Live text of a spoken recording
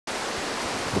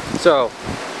So,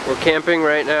 we're camping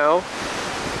right now.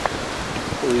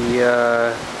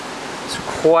 It's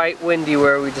quite windy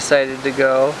where we decided to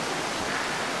go.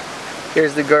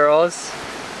 Here's the girls.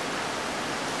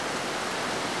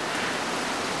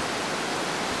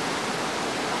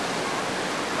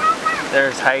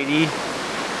 There's Heidi.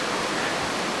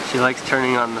 She likes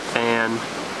turning on the fan.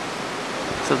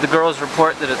 So the girls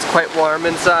report that it's quite warm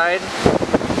inside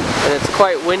and it's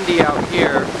quite windy out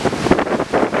here.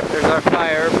 There's our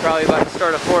fire, probably about to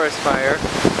start a forest fire.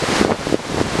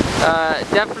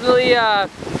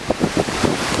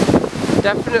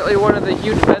 Definitely one of the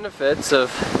huge benefits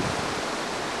of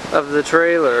the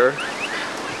trailer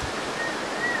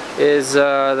is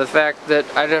the fact that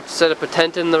I don't have to set up a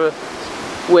tent in the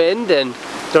wind and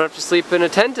don't have to sleep in a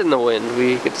tent in the wind.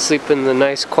 We get to sleep in the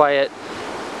nice, quiet,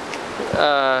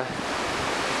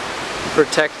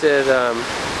 protected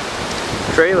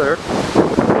trailer.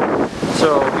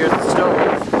 So here's the stove.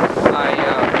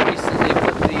 I recently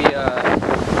put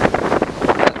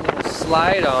that little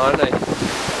slide on. I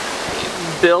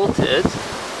built it.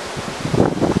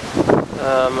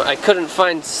 I couldn't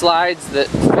find slides that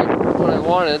fit what I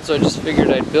wanted, so I just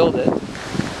figured I'd build it.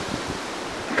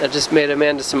 I just made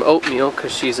Amanda some oatmeal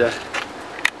because she's a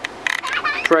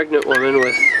pregnant woman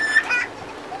with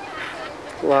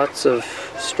lots of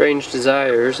strange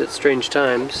desires at strange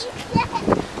times.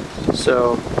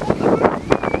 So,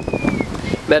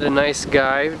 met a nice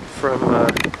guy from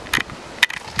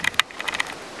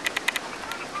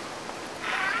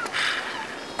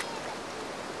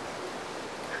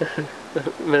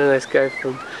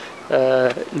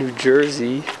New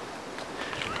Jersey.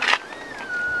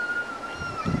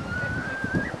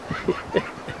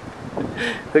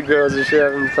 The girls are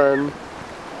sure having fun.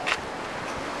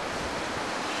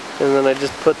 And then I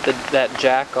just put that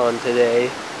jack on today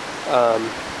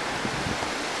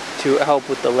to help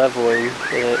with the leveling,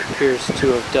 and it appears to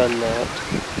have done that.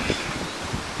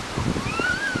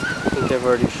 I think I've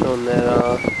already shown that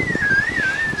off.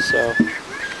 So,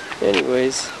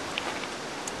 anyways,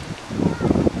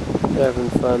 having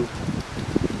fun.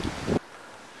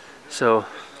 So,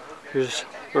 here's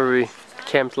where we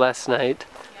camped last night.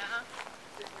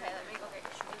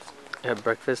 Had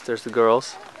breakfast. There's the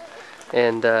girls.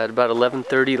 And at about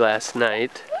 11:30 last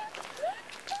night,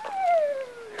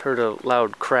 I heard a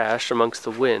loud crash amongst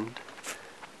the wind,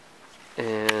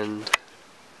 and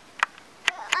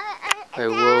I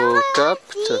woke up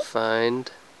to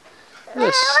find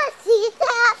this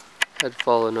had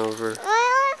fallen over.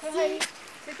 Hey,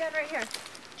 sit down right here.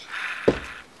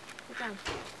 Sit down.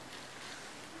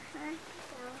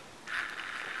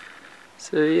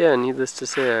 So yeah, needless to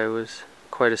say, I was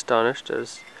quite astonished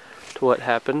as to what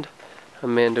happened.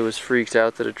 Amanda was freaked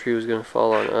out that a tree was going to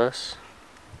fall on us,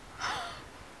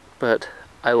 but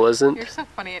I wasn't. You're so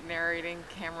funny at narrating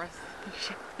cameras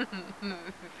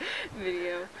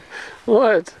video.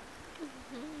 What?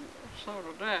 So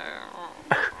today,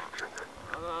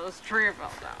 this tree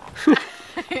fell down.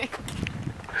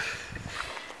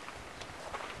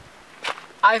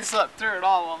 I slept through it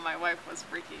all while my wife was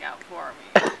freaking out for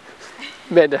me.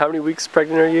 Amanda, how many weeks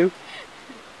pregnant are you?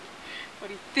 What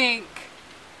do you think?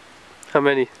 How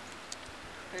many?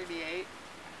 38.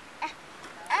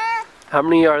 How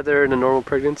many are there in a normal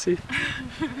pregnancy?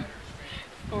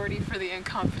 40 for the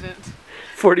incompetent.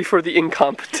 40 for the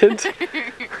incompetent?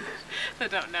 I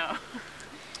don't know.